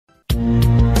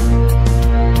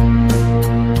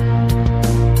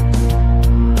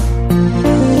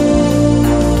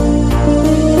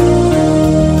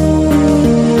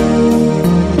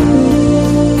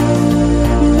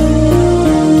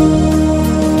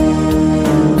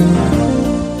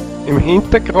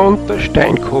Hintergrund der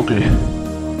Steinkogel,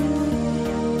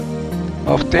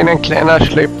 auf den ein kleiner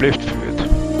Schlepplift führt.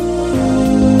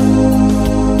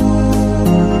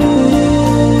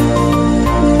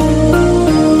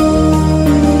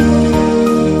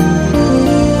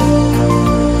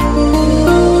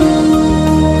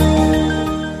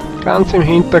 Ganz im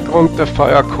Hintergrund der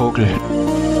Feuerkogel.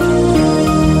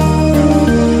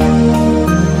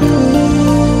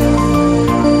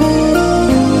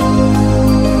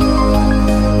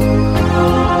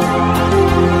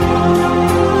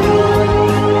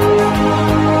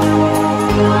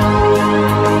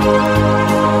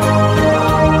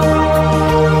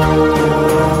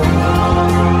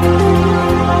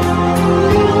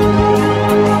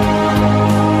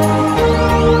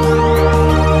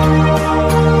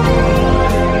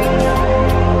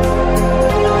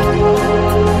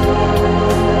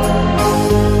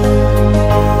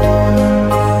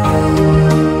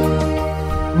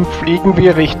 Fliegen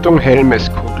wir Richtung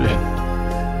Helmeskogel.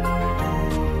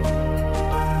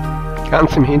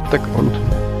 Ganz im Hintergrund.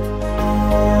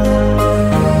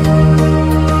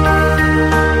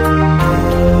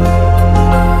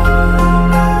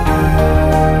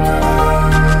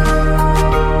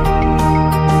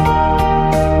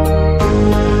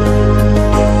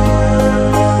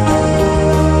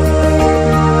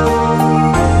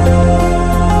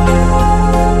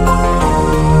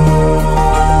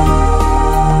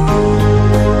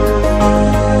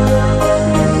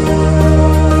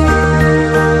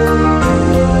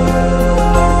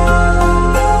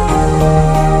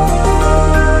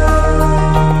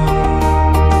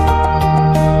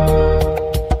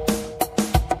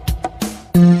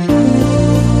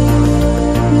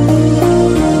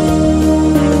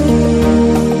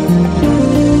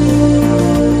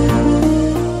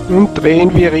 Nun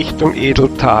drehen wir Richtung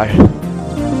Edeltal.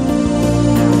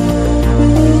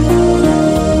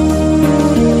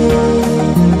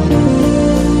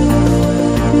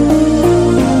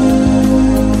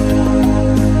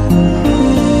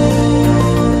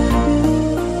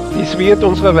 Dies wird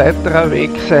unser weiterer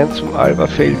Weg sein zum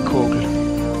Feuerkogel.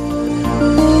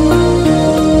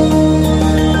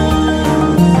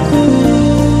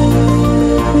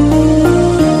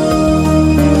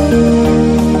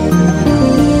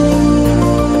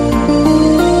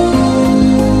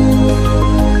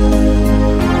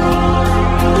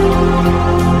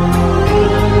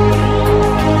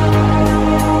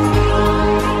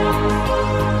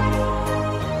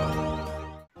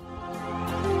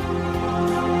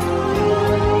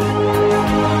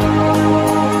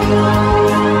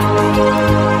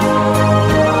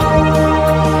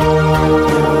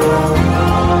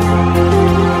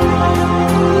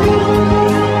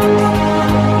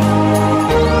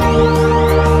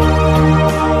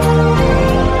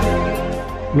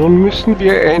 Nun müssen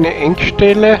wir eine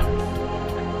Engstelle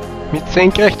mit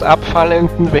senkrecht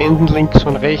abfallenden Wänden links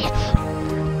und rechts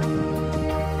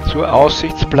zur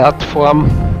Aussichtsplattform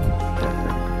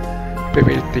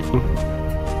bewältigen.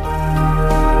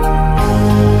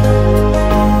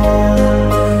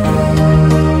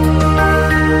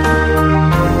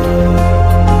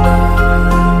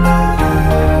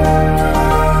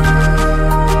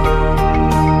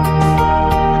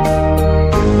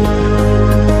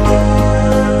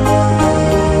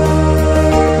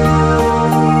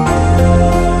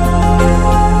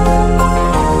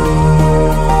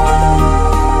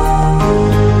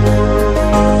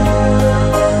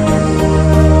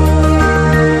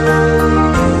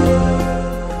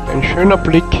 Schöner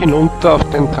Blick hinunter auf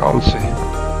den Traunsee.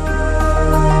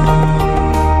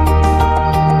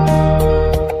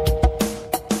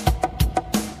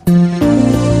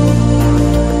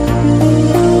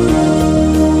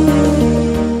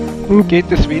 Nun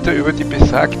geht es wieder über die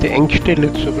besagte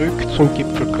Engstelle zurück zum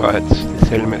Gipfelkreuz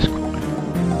des Helmeskogel.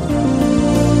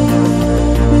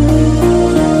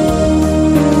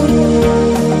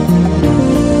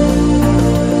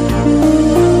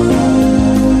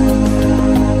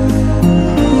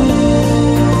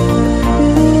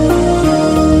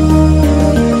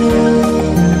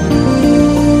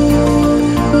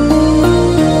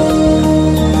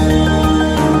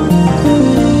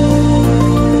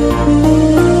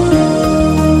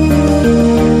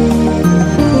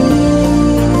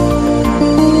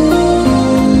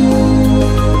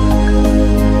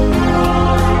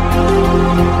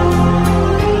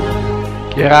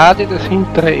 Gerade das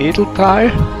hintere Edeltal.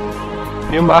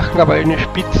 Wir machen aber eine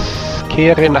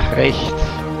Spitzkehre nach rechts.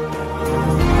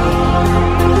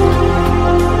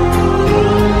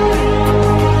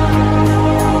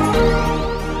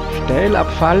 Steil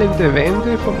abfallende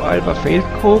Wände vom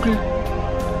Feuerkogel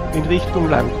in Richtung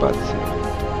Langbadsee.